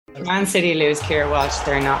Man City lose Kira Walsh,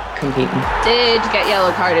 they're not competing. Did get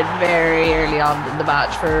yellow carded very early on in the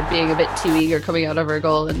match for being a bit too eager coming out of her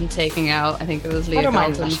goal and taking out, I think it was Leah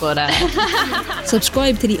Carlton. But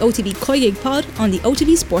subscribe to the OTB Koi Gig Pod on the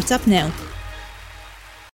OTB Sports app now.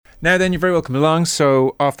 Now then, you're very welcome along.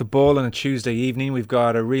 So, off the ball on a Tuesday evening, we've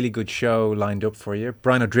got a really good show lined up for you.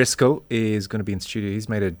 Brian O'Driscoll is going to be in studio. He's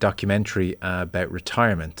made a documentary about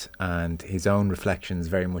retirement, and his own reflections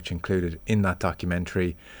very much included in that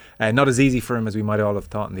documentary. Not as easy for him as we might all have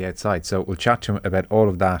thought on the outside. So we'll chat to him about all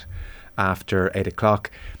of that after 8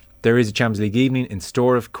 o'clock. There is a Champions League evening in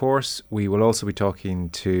store, of course. We will also be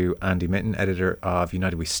talking to Andy Mitten, editor of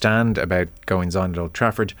United We Stand, about goings on at Old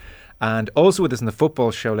Trafford. And also with us in the football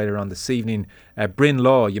show later on this evening, Bryn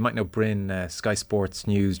Law. You might know Bryn, Sky Sports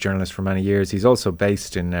News journalist for many years. He's also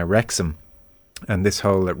based in Wrexham. And this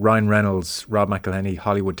whole Ryan Reynolds, Rob McElhenney,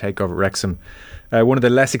 Hollywood takeover at Wrexham, one of the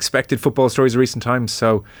less expected football stories of recent times.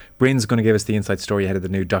 So Bryn's going to give us the inside story ahead of the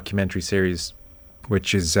new documentary series,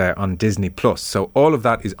 which is on Disney+. So all of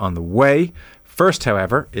that is on the way. First,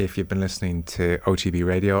 however, if you've been listening to OTB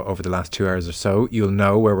Radio over the last 2 hours or so, you'll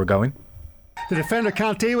know where we're going. The defender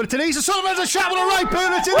can't deal with it. Denise O'Sullivan's a shot with a right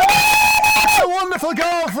boot. It's a wonderful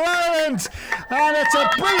goal for Ireland. And it's a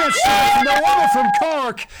brilliant shot from the woman from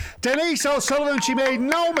Cork. Denise O'Sullivan, she made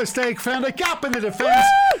no mistake, found a gap in the defence.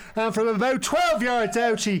 And from about 12 yards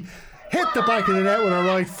out, she hit the back of the net with her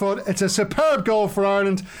right foot. It's a superb goal for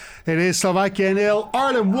Ireland. It is Slovakia 0.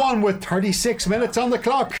 Ireland 1 with 36 minutes on the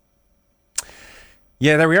clock.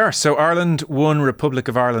 Yeah, there we are. So Ireland 1, Republic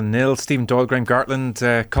of Ireland 0. Stephen Doyle, Graham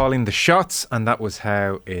Gartland calling the shots, and that was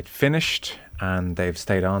how it finished. And they've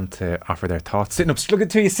stayed on to offer their thoughts. Sitting up, look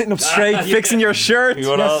at you sitting up straight, fixing your shirt.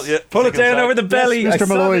 Pull it down over the belly. Yes, Mr.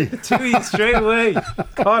 Malloy. To you straight away.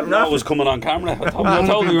 That was coming on camera. I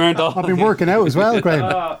told you we weren't on. I've been working out as well,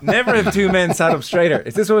 Graham. Never have two men sat up straighter.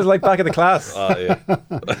 Is this what it was like back in the class? Yeah.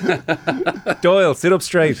 Doyle, sit up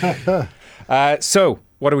straight. So,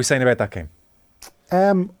 what are we saying about that game?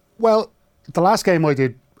 Well, the last game I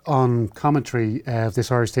did on commentary of this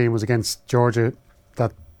Irish team was against Georgia,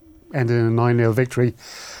 that ended in a 9-0 victory.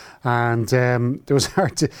 And it was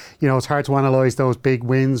hard to, it's hard to analyse those big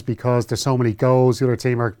wins because there's so many goals. The other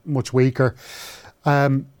team are much weaker.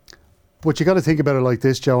 But you got to think about it like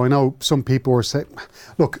this, Joe. I know some people were saying,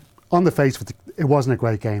 look, on the face of it, it wasn't a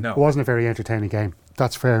great game. No. It wasn't a very entertaining game.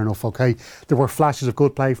 That's fair enough, okay? There were flashes of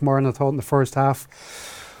good play from Ireland, I thought, in the first half.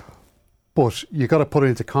 But you got to put it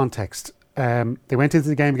into context. They went into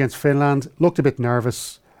the game against Finland, looked a bit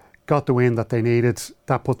nervous, got the win that they needed.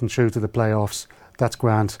 That put them through to the playoffs. That's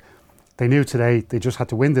grand. They knew today they just had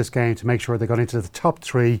to win this game to make sure they got into the top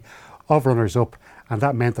 3 of runners-up, and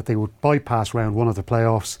that meant that they would bypass round 1 of the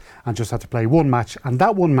playoffs and just had to play one match, and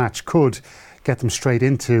that one match could get them straight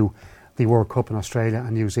into the World Cup in Australia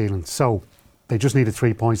and New Zealand. So they just needed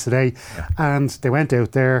 3 points today, and they went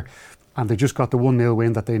out there and they just got the 1-0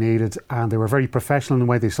 win that they needed, and they were very professional in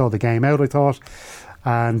the way they saw the game out, I thought.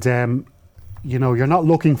 And you're not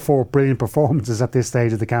looking for brilliant performances at this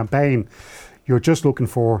stage of the campaign. You're just looking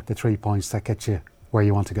for the 3 points that get you where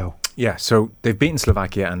you want to go. Yeah, so they've beaten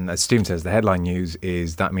Slovakia, and as Stephen says, the headline news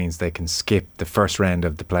is that means they can skip the first round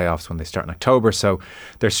of the playoffs when they start in October. So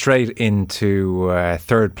they're straight into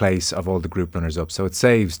third place of all the group runners-up. So it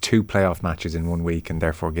saves 2 playoff matches in 1 week and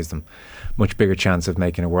therefore gives them much bigger chance of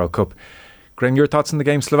making a World Cup. Graham, your thoughts on the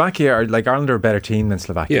game? Slovakia are Ireland are a better team than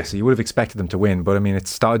Slovakia, so you would have expected them to win. But I mean,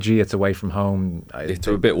 it's stodgy, it's away from home. It's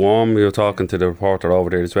a bit warm. We were talking to the reporter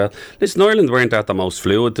over there as well. Listen, Ireland weren't at the most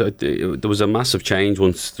fluid. There was a massive change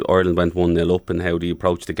once Ireland went 1-0 up in how they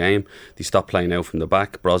approached the game. They stopped playing out from the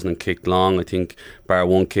back. Brosnan kicked long, I think, bar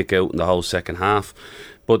one kick out in the whole second half.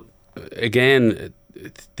 But again,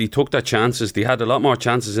 they took their chances. They had a lot more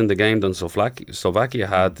chances in the game than Slovakia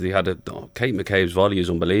had. They had Kate McCabe's volley is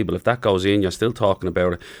unbelievable. If that goes in, you're still talking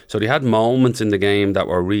about it. So they had moments in the game that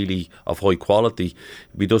were really of high quality.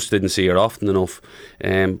 We just didn't see it often enough.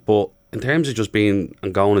 But in terms of just being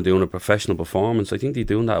and going and doing a professional performance, I think they're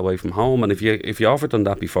doing that away from home. And if you offered them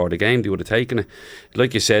that before the game, they would have taken it.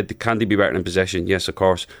 Like you said, can they be better in possession? Yes, of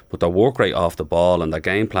course. But their work rate off the ball and their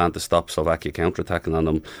game plan to stop Slovakia counter-attacking on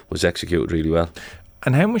them was executed really well.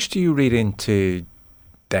 And how much do you read into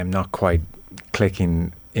them not quite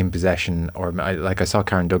clicking in possession? Or I saw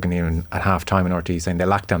Karen Duggan even at half time in RT saying they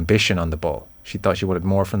lacked ambition on the ball. She thought she wanted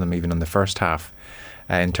more from them even in the first half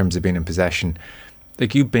in terms of being in possession.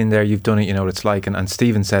 Like, you've been there, you've done it, you know what it's like. And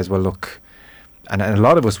Stephen says, well, look, and a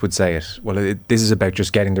lot of us would say it, well, this is about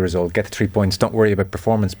just getting the result, get the 3 points, don't worry about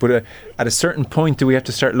performance. But at a certain point, do we have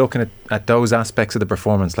to start looking at those aspects of the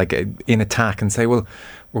performance, like in attack, and say, well,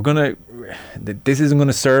 this isn't going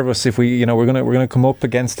to serve us if we're going to come up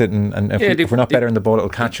against it, and if we're not better in the ball, it'll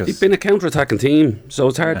catch us. They've been a counter-attacking team, so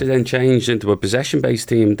it's hard to then change into a possession-based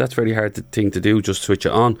team. That's very hard thing to do, just switch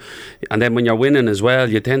it on. And then when you're winning as well,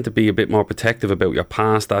 you tend to be a bit more protective about your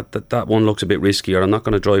pass. That one looks a bit riskier. I'm not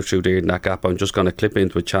going to drive through there in that gap. I'm just going to clip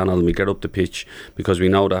into a channel and we get up the pitch, because we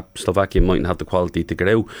know that Slovakia mightn't have the quality to get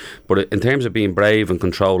out. But in terms of being brave and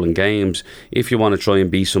controlling games, if you want to try and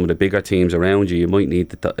beat some of the bigger teams around you, you might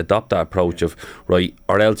need to adopt that approach of right,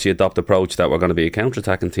 or else you adopt the approach that we're going to be a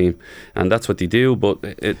counter-attacking team, and that's what they do. But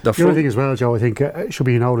the other thing as well, Joe, I think should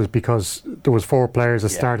be noticed, because there was 4 players that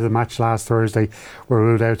started the match last Thursday were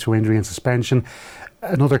ruled out through injury and suspension.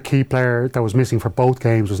 Another key player that was missing for both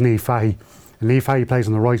games was Niamh Fahey. And Niamh Fahey plays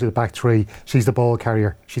on the right of the back three. She's the ball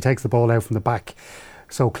carrier. She takes the ball out from the back.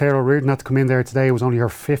 So Claire O'Riordan had to come in there today. It was only her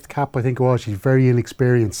 5th cap, I think it was. She's very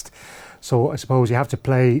inexperienced. So I suppose you have to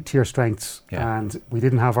play to your strengths. And we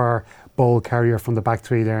didn't have our ball carrier from the back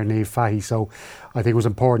three there, Niamh Fahey. So I think it was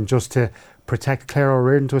important just to protect Claire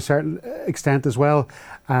O'Riordan to a certain extent as well.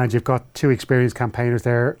 And you've got 2 experienced campaigners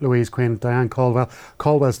there, Louise Quinn, Diane Caldwell.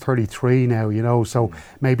 Caldwell's 33 now, so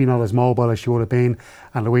maybe not as mobile as she would have been.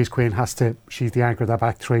 And Louise Quinn she's the anchor of that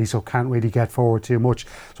back three, so can't really get forward too much.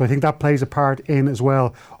 So I think that plays a part in as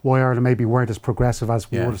well why Ireland maybe weren't as progressive as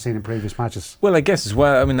we would have seen in previous matches. Well, I guess as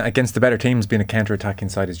well, I mean, against the better teams, being a counter-attacking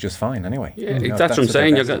side is just fine anyway. Yeah, that's what I'm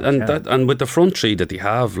saying. And with the front three that they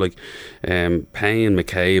have, like Payne,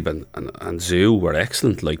 McCabe and Zoo were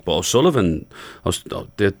excellent. Like, but O'Sullivan,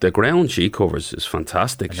 the ground she covers is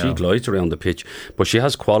fantastic. She glides around the pitch, but she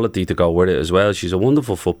has quality to go with it as well. She's a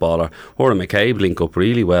wonderful footballer. Her and McCabe link up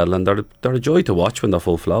really well, and they're a joy to watch when they're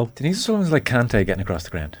full flow. Denise O'Sullivan's like Kante getting across the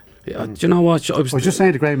ground. Yeah, do you know what? I was just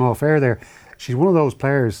saying to Graham off air there, she's one of those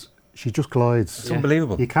players. She just glides. It's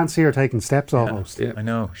unbelievable. You can't see her taking steps almost. Yeah. I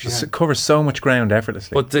know. She covers so much ground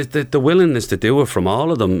effortlessly. But the willingness to do it from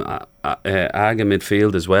all of them, Aga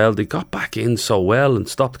midfield as well, they got back in so well and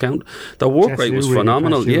stopped count. Their work rate was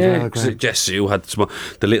phenomenal. Jess Sue had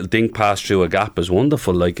the little dink pass through a gap is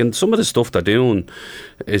wonderful. Like, and some of the stuff they're doing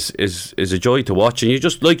is a joy to watch. And you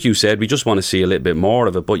just, like you said, we just want to see a little bit more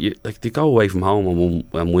of it. But they go away from home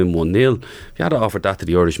and win 1-0. If you had offered that to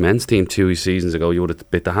the Irish men's team 2 seasons ago, you would have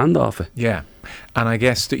bit the hand off it. Yeah, and I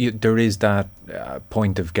guess there is that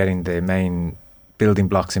point of getting the main building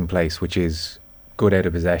blocks in place, which is good out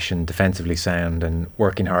of possession, defensively sound, and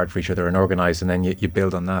working hard for each other and organised, and then you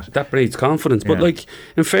build on that. That breeds confidence. But like,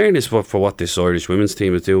 in fairness for what this Irish women's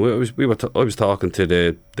team is doing, I was talking to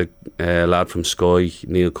the lad from Sky,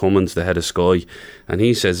 Neil Cummins, the head of Sky, and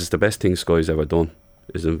he says it's the best thing Sky's ever done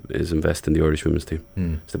is invest in the Irish women's team.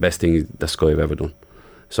 It's the best thing that Sky have ever done.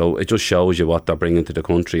 So it just shows you what they're bringing to the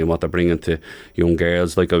country and what they're bringing to young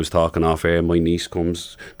girls. Like I was talking off air, my niece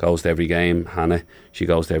goes to every game. Hannah, she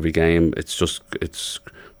goes to every game. It's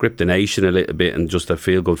gripped the nation a little bit, and just a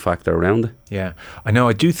feel-good factor around it. Yeah, I know.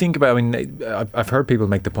 I do think about, I mean, I've heard people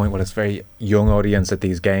make the point, well, it's a very young audience at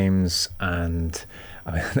these games, and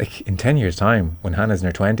I mean, like in 10 years' time, when Hannah's in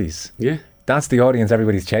her 20s, that's the audience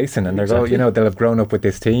everybody's chasing, and they'll have grown up with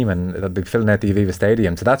this team, and they'll be filling out the Aviva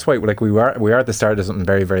Stadium. So that's why, like, we are at the start of something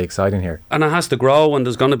very, very exciting here. And it has to grow, and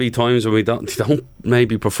there's going to be times when we don't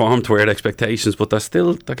maybe perform to our expectations, but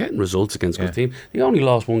they're getting results against good team. They only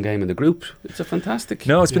lost 1 game in the group. It's a fantastic.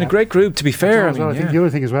 No, it's been a great group, to be fair. I think the other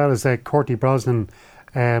thing as well is that Courtney Brosnan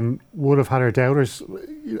would have had her doubters.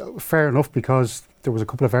 Fair enough, because there was a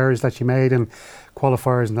couple of errors that she made in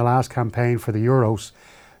qualifiers in the last campaign for the Euros.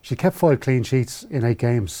 She kept 5 clean sheets in 8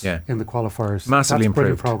 games in the qualifiers. Massively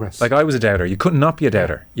improved. Progress. Like, I was a doubter. You could not be a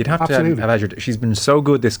doubter. You'd have to have had your... She's been so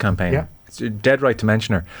good this campaign. Yeah. It's dead right to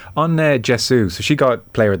mention her. On Jessou, so she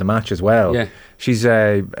got player of the match as well. Yeah. She's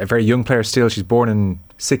a very young player still. She's born in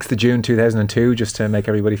 6th of June 2002, just to make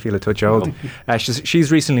everybody feel a touch old.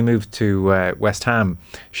 She's recently moved to West Ham.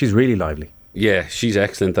 She's really lively. Yeah, she's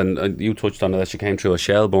excellent, and you touched on it, that she came through a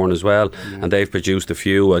Shelbourne as well, and they've produced a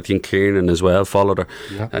few. I think Kiernan as well followed her,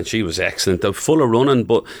 and she was excellent. They're full of running,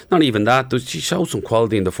 but not even that. She showed some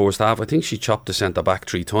quality in the first half. I think she chopped the centre back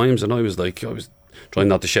 3 times, and I was trying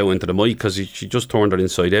not to shout into the mic, because she just turned her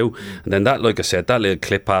inside out. And then that, like I said, that little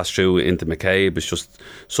clip pass through into McCabe is just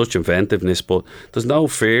such inventiveness. But there's no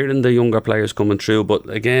fear in the younger players coming through. But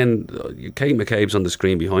again, Kate McCabe's on the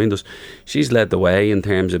screen behind us. She's led the way in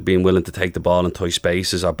terms of being willing to take the ball in tight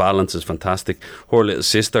spaces. Her balance is fantastic. Her little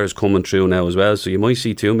sister is coming through now as well, so you might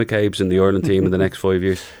see 2 McCabes in the Ireland team in the next 5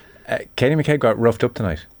 years. Katie McCabe got roughed up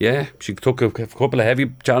tonight. Yeah, she took a couple of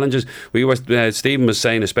heavy challenges. Stephen was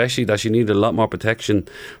saying especially that she needed a lot more protection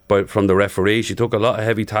from the referee. She took a lot of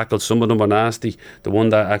heavy tackles. Some of them were nasty. The one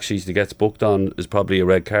that actually she gets booked on is probably a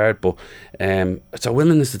red card. But it's a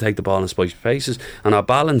willingness to take the ball in spicy faces, and her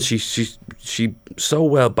balance. She's so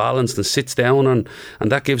well balanced and sits down, and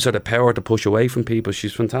that gives her the power to push away from people.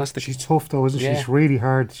 She's fantastic. She's tough though, isn't she? Yeah. She's really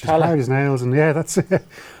hard. She's hard as nails, and that's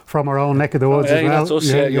from her own neck of the woods as well. That's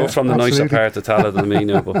us, you're from the nicer part of Tallaght than me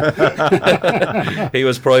now, but he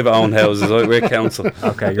was private owned houses. We're council.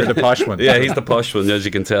 Okay, you're the posh one. Yeah, he's the posh one, as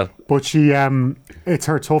you can tell. But she, it's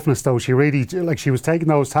her toughness though. She really, she was taking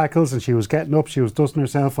those tackles and she was getting up, she was dusting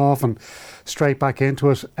herself off and straight back into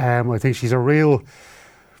it. I think she's a real...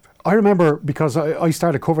 I remember, because I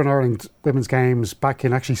started covering Ireland women's games back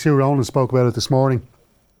in, actually Sue Rowland spoke about it this morning,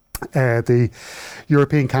 the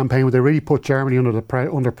European campaign where they really put Germany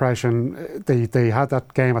under pressure. And they had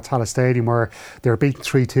that game at Tallaght Stadium where they were beaten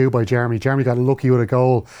 3-2 by Germany. Germany got lucky with a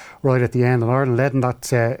goal right at the end, and Ireland led in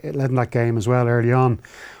that game as well early on.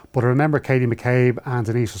 But I remember Katie McCabe and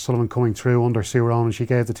Denise O'Sullivan coming through under Sue Rowland. She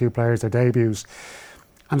gave the two players their debuts.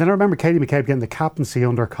 And then I remember Katie McCabe getting the captaincy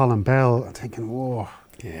under Colin Bell and thinking, whoa,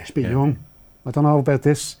 she's a bit young. I don't know about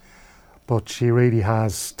this. But she really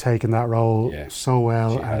has taken that role so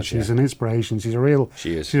well, she's an inspiration. She's a real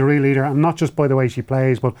leader, and not just by the way she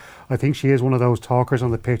plays, but I think she is one of those talkers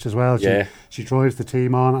on the pitch as well. She drives the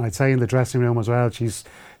team on, and I'd say in the dressing room as well, she's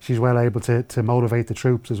well able to motivate the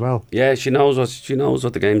troops as well. Yeah, she knows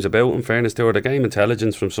what the game's about. In fairness to her, the game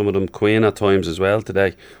intelligence from some of them, Queen at times as well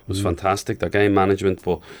today was fantastic. Their game management,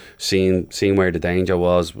 but seeing where the danger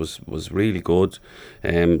was really good.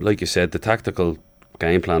 Like you said, the tactical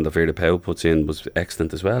game plan that Vera Powell puts in was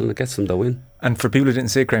excellent as well, and it gets them the win. And for people who didn't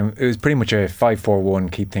see it, Graham, it was pretty much a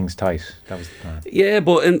 5-4-1, keep things tight. That was the plan. Yeah,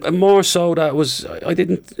 but more so that was, I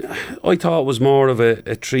thought it was more of a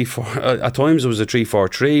 3-4, at times it was a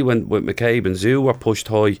 3-4-3 when McCabe and Zoo were pushed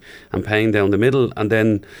high and Payne down the middle, and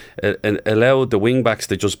then allowed the wing backs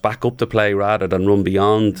to just back up the play rather than run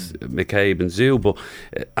beyond McCabe and Zoo. But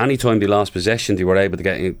anytime they lost possession, they were able to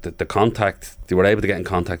get in the contact. They were able to get in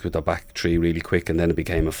contact with the back three really quick, and then it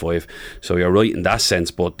became a 5. So you're right in that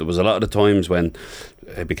sense, but there was a lot of the times when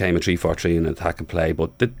it became a 3-4-3 in attack and play.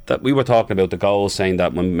 But that we were talking about the goals, saying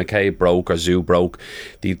that when McCabe broke or Zoo broke,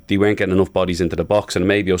 they weren't getting enough bodies into the box, and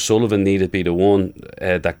maybe O'Sullivan needed to be the one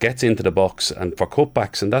that gets into the box and for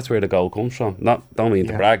cutbacks, and that's where the goal comes from. Don't mean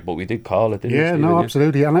to brag, but we did call it, didn't we? No,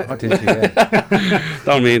 absolutely. And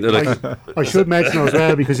don't mean to, I should mention as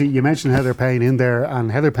well, because you mentioned Heather Payne in there,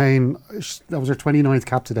 and Heather Payne, that was her 29th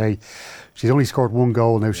cap today. She's only scored one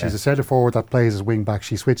goal now. She's a centre forward that plays as wing back.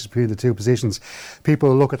 She switches between the two positions.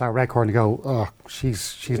 People look at that record and go, "Oh,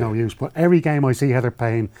 she's no use." But every game I see Heather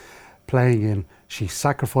Payne playing in, she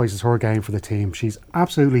sacrifices her game for the team. She's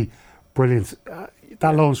absolutely brilliant.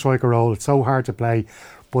 That lone striker role, it's so hard to play.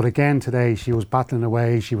 But again today, she was battling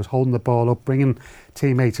away. She was holding the ball up, bringing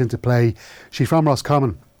teammates into play. She's from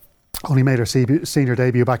Roscommon. Only made her senior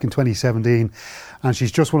debut back in 2017, and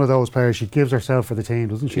she's just one of those players. She gives herself for the team,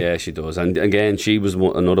 doesn't she? Yeah, she does. And again, she was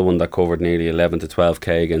another one that covered nearly 11 to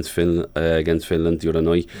 12k against Finland the other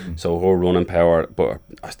night. So her running power, but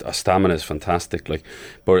her stamina is fantastic.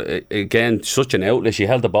 But again, such an outlet. She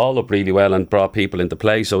held the ball up really well and brought people into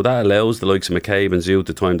play. So that allows the likes of McCabe and Zoo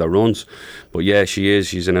to time their runs. But yeah,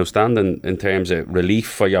 she's an outstanding in terms of relief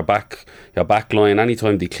for your back line.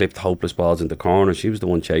 Anytime they clipped hopeless balls into corners, she was the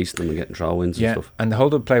one chasing them and getting throw-ins and stuff. And the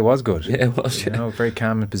hold-up play was good. Yeah, it was. Very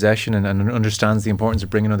calm in possession and understands the importance of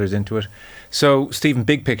bringing others into it. So, Stephen,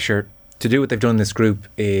 big picture, to do what they've done in this group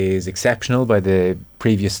is exceptional by the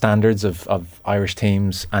previous standards of Irish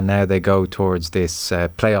teams, and now they go towards this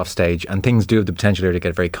playoff stage, and things do have the potential here to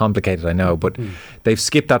get very complicated, I know, but they've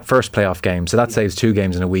skipped that first playoff game, so that saves 2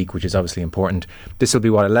 games in a week, which is obviously important. This will be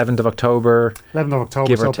 11th of October? 11th of October,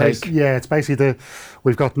 give or take. It's basically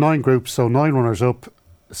we've got 9 groups, so 9 runners up.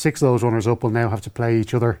 6 of those runners up will now have to play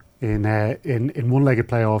each other in one-legged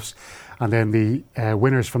playoffs, and then the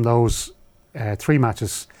winners from those 3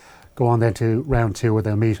 matches go on then to round 2, where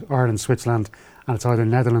they'll meet Ireland, Switzerland, and it's either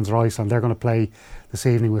Netherlands or Iceland. They're going to play this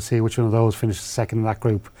evening. We'll see which one of those finishes second in that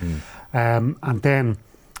group. And then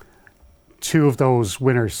 2 of those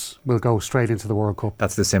winners will go straight into the World Cup.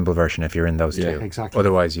 That's the simple version if you're in those 2. Exactly.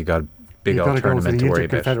 Otherwise you got a big old tournament to worry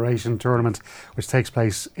about. You've got to go to the Interconfederation tournament, which takes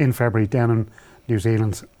place in February down in New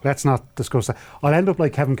Zealand. Let's not discuss that. I'll end up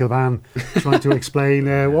like Kevin Kilbane trying to explain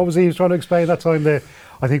what was he trying to explain that time, the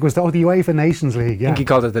I think it was the UEFA Nations League. Yeah. I think he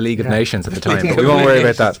called it the League of Nations at the time, League but we won't worry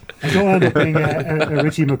about that. I don't end up being a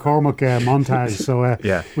Richie McCormick montage, so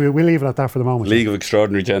we'll leave it at that for the moment. League of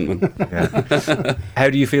Extraordinary Gentlemen. Yeah. How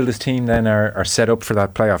do you feel this team then are set up for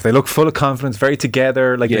that playoff? They look full of confidence, very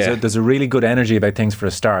together. Like there's a really good energy about things for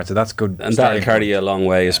a start, so that's good. And that'll carry you a long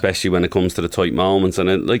way, especially when it comes to the tight moments.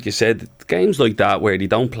 And like you said, games like that where they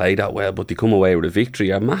don't play that well but they come away with a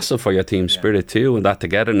victory are massive for your team spirit too, and that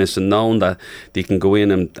togetherness and knowing that they can go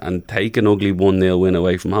in and take an ugly 1-0 win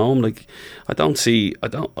away from home. Like I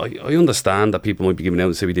understand that people might be giving out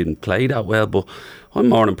and say we didn't play that well, but I'm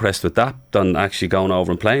more impressed with that than actually going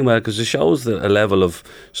over and playing well, because it shows a level of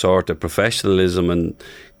sort of professionalism and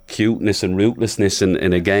cuteness and ruthlessness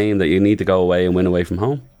in a game that you need to go away and win away from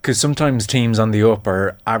home. Because sometimes teams on the up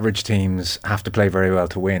or average teams have to play very well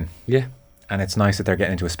to win. Yeah. And it's nice that they're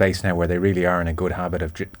getting into a space now where they really are in a good habit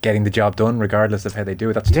of getting the job done regardless of how they do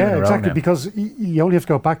it. That's 2 in a row exactly now. Because you only have to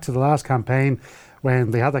go back to the last campaign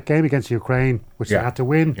when they had that game against Ukraine, which they had to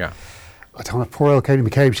win. Yeah. I don't know, poor old Katie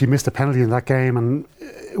McCabe, she missed a penalty in that game, and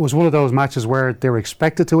it was one of those matches where they were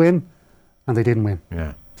expected to win and they didn't win.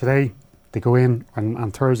 Yeah. Today they go in,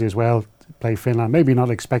 and Thursday as well, play Finland. Maybe not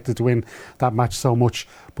expected to win that match so much,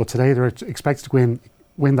 but today they're expected to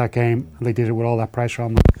win that game, and they did it with all that pressure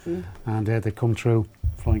on them, and they come through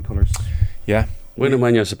flying colours. Yeah. Winning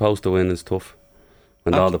when you're supposed to win is tough,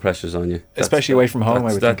 when all the pressure's on you, especially away from home.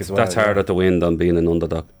 I would think as well. That's harder to win than being an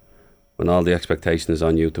underdog, when all the expectation is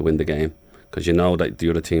on you to win the game, because you know that the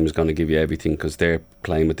other team is going to give you everything, because they're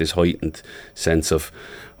playing with this heightened sense of,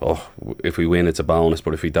 if we win it's a bonus,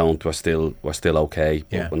 but if we don't we're still okay.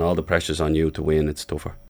 But when all the pressure's on you to win, it's tougher.